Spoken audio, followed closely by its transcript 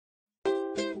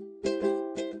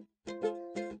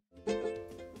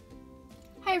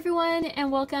everyone,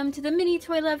 and welcome to the Mini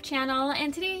Toy Love channel,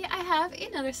 and today I have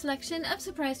another selection of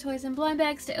surprise toys and blind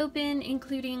bags to open,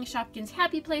 including Shopkins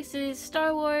Happy Places,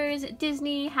 Star Wars,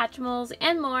 Disney, Hatchimals,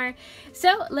 and more.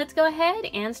 So let's go ahead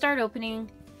and start opening.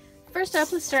 First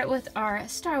up, let's start with our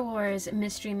Star Wars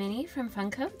Mystery Mini from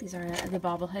Funko. These are the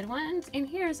bobblehead ones, and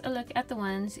here's a look at the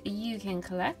ones you can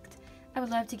collect. I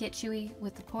would love to get Chewie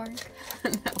with the porg.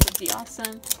 That would be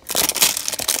awesome.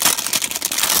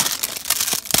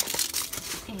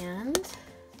 And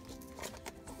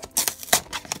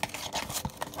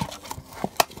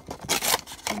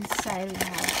inside we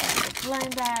have a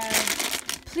blind bag.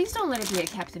 Please don't let it be a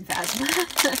Captain Phasma.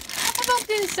 I've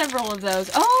opened several of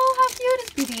those. Oh, how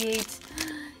cute is BB-8.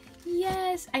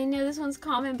 Yes, I know this one's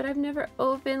common, but I've never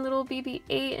opened little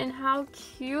BB-8, and how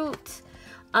cute.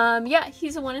 Yeah,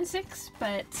 he's a 1 in 6,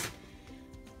 but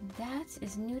that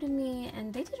is new to me,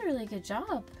 and they did a really good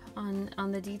job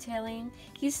on the detailing.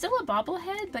 He's still a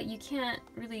bobblehead, but you can't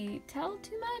really tell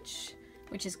too much,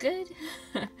 which is good.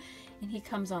 And he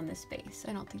comes on this base.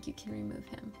 I don't think you can remove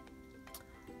him.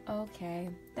 Okay,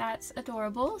 that's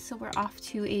adorable. So we're off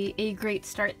to a great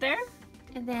start there.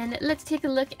 And then let's take a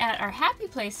look at our Happy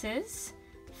Places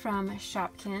from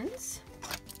Shopkins.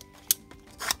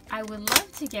 I would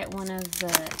love to get one of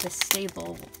the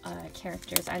stable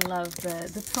characters. I love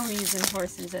the ponies and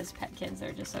horses as petkins.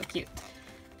 They're just so cute.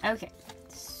 Okay,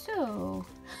 so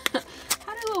how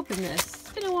do you open this?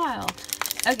 It's been a while.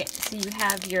 Okay, so you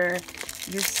have your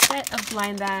set of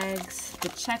blind bags, the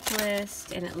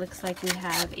checklist, and it looks like we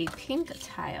have a pink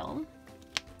tile.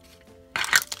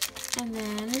 And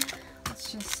then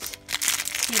let's just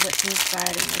see what's inside,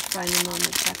 and we'll find them on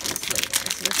the checklist later.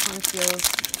 So this one feels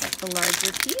like the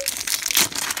larger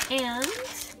piece. And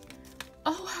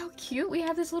oh, how cute! We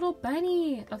have this little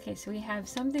bunny. Okay, so we have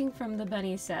something from the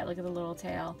bunny set. Look at the little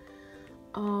tail.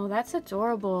 Oh, that's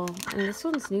adorable. And this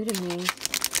one's new to me.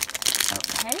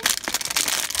 Okay.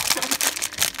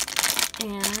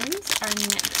 And our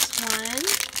next one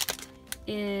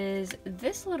is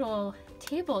this little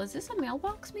table. Is this a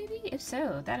mailbox maybe? If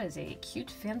so, that is a cute,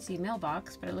 fancy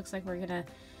mailbox, but it looks like we're gonna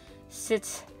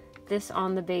sit this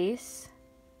on the base.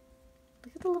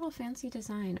 Look at the little fancy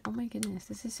design. Oh my goodness,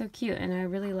 this is so cute, and I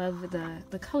really love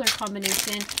the color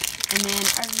combination. And then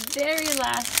our very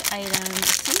last item is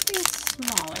something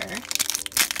smaller.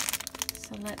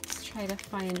 So let's try to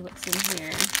find what's in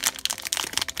here.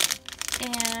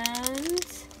 And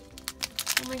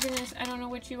oh my goodness, I don't know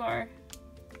what you are,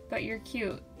 but you're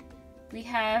cute. We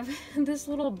have this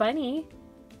little bunny.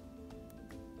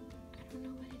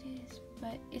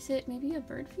 But is it maybe a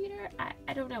bird feeder?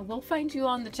 I don't know. We'll find you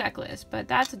on the checklist, but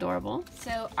that's adorable.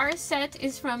 So our set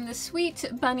is from the Sweet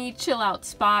Bunny Chill Out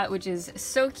Spot, which is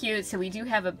so cute. So we do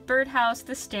have a birdhouse,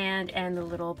 the stand, and the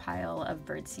little pile of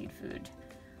birdseed food.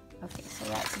 Okay, so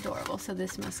that's adorable. So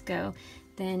this must go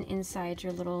then inside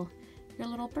your little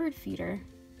bird feeder.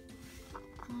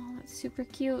 Oh, that's super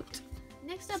cute.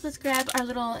 Next up, let's grab our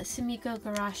little Sumikko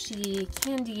Gurashi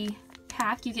candy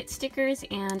pack. You get stickers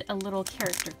and a little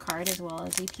character card as well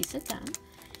as a piece of gum.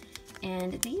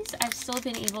 And these I've still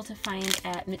been able to find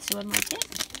at Mitsuwa Market.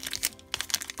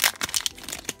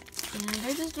 And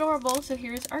they're just adorable. So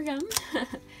here's our gum.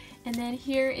 And then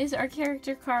here is our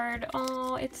character card.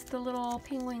 Oh, it's the little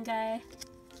penguin guy.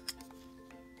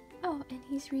 Oh, and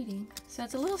he's reading. So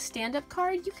it's a little stand-up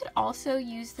card. You could also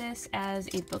use this as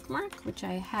a bookmark, which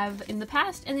I have in the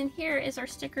past. And then here is our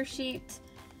sticker sheet,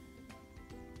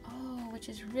 which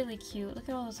is really cute. Look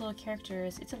at all those little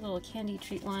characters. It's a little candy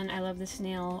treat one. I love the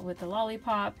snail with the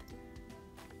lollipop.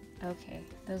 Okay,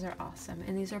 those are awesome.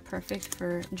 And these are perfect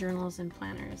for journals and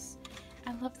planners.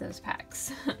 I love those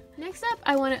packs. Next up,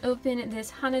 I want to open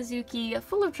this Hana Zuki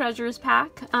Full of Treasures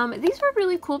pack. These were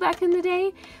really cool back in the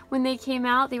day when they came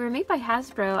out. They were made by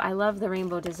Hasbro. I love the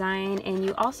rainbow design. And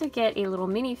you also get a little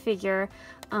minifigure,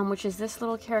 which is this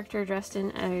little character dressed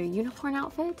in a unicorn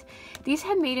outfit. These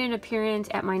had made an appearance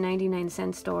at my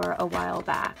 99-cent store a while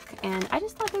back, and I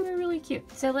just thought they were really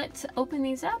cute. So let's open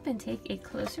these up and take a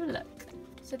closer look.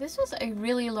 So this was a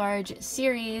really large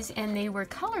series, and they were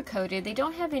color-coded. They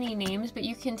don't have any names, but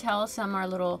you can tell some are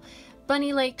little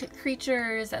bunny-like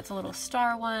creatures. That's a little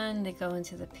star one. They go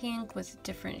into the pink with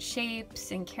different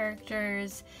shapes and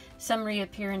characters. Some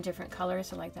reappear in different colors,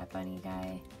 so like that bunny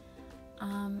guy.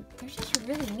 They're just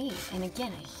really neat, and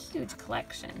again, a huge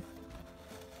collection.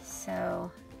 So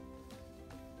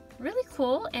really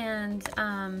cool, and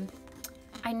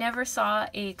I never saw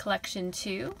a collection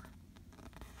 2.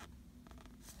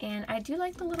 And I do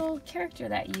like the little character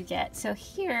that you get. So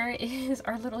here is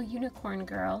our little unicorn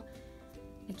girl.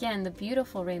 Again, the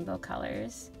beautiful rainbow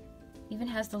colors. Even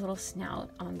has the little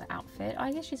snout on the outfit. Oh,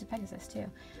 I guess she's a Pegasus too.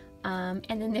 And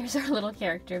then there's our little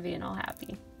character being all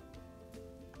happy.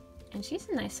 And she's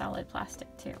a nice solid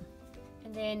plastic too.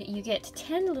 And then you get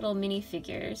 10 little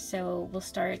minifigures. So we'll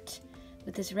start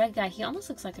with this red guy. He almost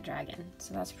looks like a dragon,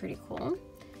 so that's pretty cool.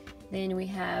 Then we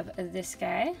have this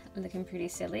guy looking pretty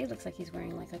silly. Looks like he's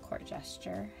wearing like a court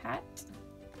gesture hat.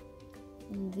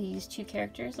 And these two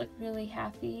characters look really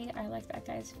happy. I like that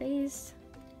guy's face.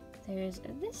 There's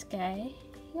this guy.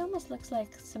 He almost looks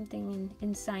like something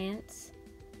in science.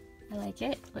 I like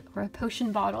it. Or a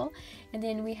potion bottle. And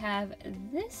then we have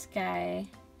this guy,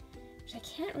 which I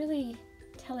can't really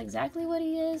tell exactly what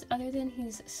he is other than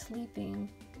he's sleeping.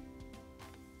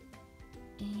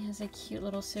 And he has a cute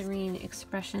little serene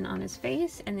expression on his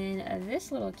face. And then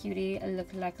this little cutie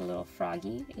looked like a little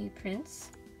froggy, a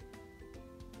prince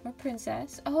or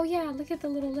princess. Oh yeah, look at the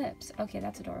little lips. Okay,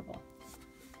 that's adorable.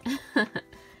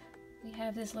 We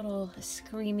have this little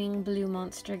screaming blue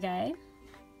monster guy.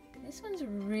 This one's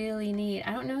really neat.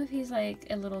 I don't know if he's like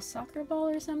a little soccer ball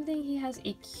or something. He has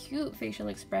a cute facial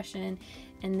expression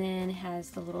and then has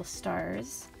the little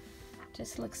stars.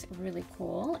 Just looks really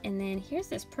cool. And then here's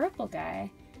this purple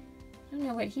guy. I don't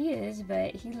know what he is,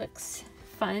 but he looks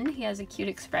fun. He has a cute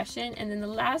expression. And then the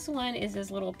last one is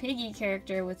this little piggy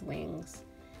character with wings.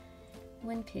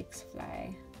 When pigs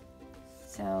fly.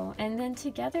 So, and then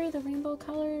together the rainbow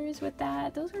colors with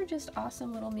that, those are just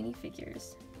awesome little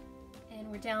minifigures. And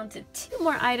we're down to 2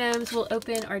 more items. We'll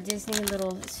open our Disney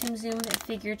little Tsum Tsum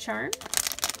figure charm.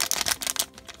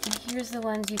 And here's the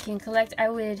ones you can collect. I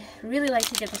would really like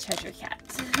to get the treasure cat.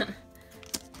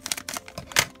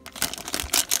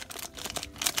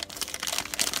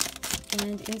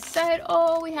 And inside,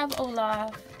 oh, we have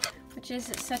Olaf, which is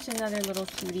such another little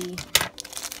cutie.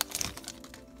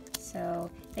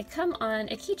 So they come on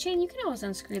a keychain. You can always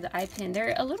unscrew the eye pin.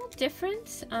 They're a little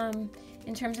different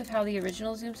in terms of how the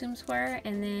original Tsum Tsums were.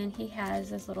 And then he has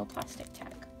this little plastic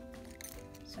tag.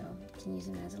 So you can use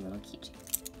him as a little keychain.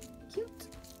 Cute.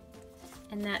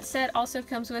 And that set also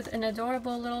comes with an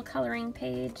adorable little coloring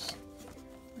page.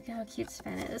 Look at how cute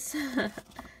Sven is.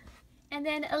 And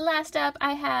then last up,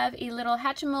 I have a little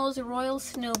Hatchimals Royal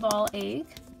Snowball egg.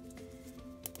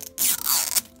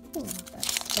 Ooh,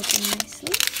 that's open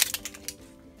nicely.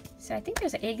 So I think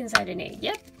there's an egg inside an egg.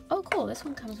 Yep. Oh, cool. This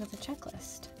one comes with a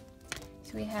checklist.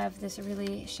 So we have this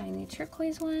really shiny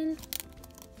turquoise one.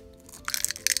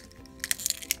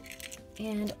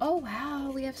 And oh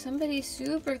wow, we have somebody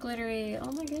super glittery.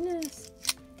 Oh my goodness.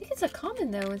 I think it's a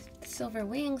common though with silver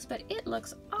wings, but it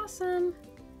looks awesome.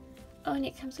 Oh, and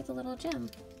it comes with a little gem.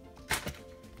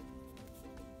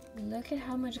 Look at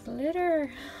how much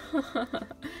glitter.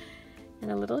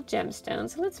 And a little gemstone.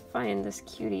 So let's find this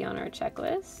cutie on our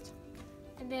checklist.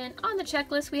 And then on the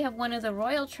checklist, we have one of the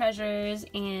royal treasures,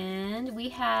 and we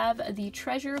have the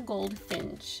treasure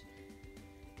goldfinch,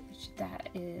 which that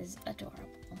is adorable.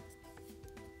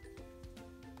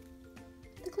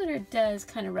 The glitter does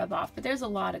kind of rub off, but there's a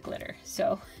lot of glitter,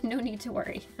 so no need to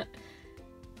worry.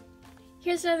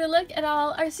 Here's another look at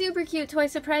all our super cute toy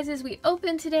surprises we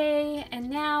opened today,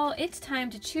 and now it's time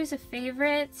to choose a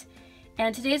favorite.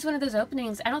 And today's one of those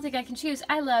openings I don't think I can choose.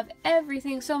 I love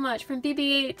everything so much, from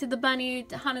BB-8 to the bunny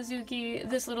to Hana, Zuki,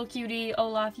 this little cutie,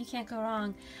 Olaf. You can't go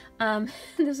wrong.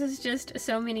 This is just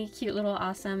so many cute little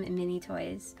awesome mini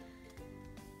toys.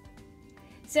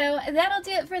 So that'll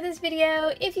do it for this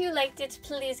video. If you liked it,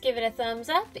 please give it a thumbs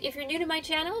up. If you're new to my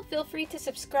channel, feel free to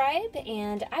subscribe.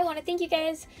 And I want to thank you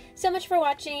guys so much for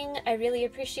watching. I really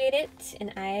appreciate it.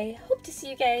 And I hope to see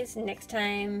you guys next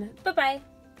time. Bye-bye.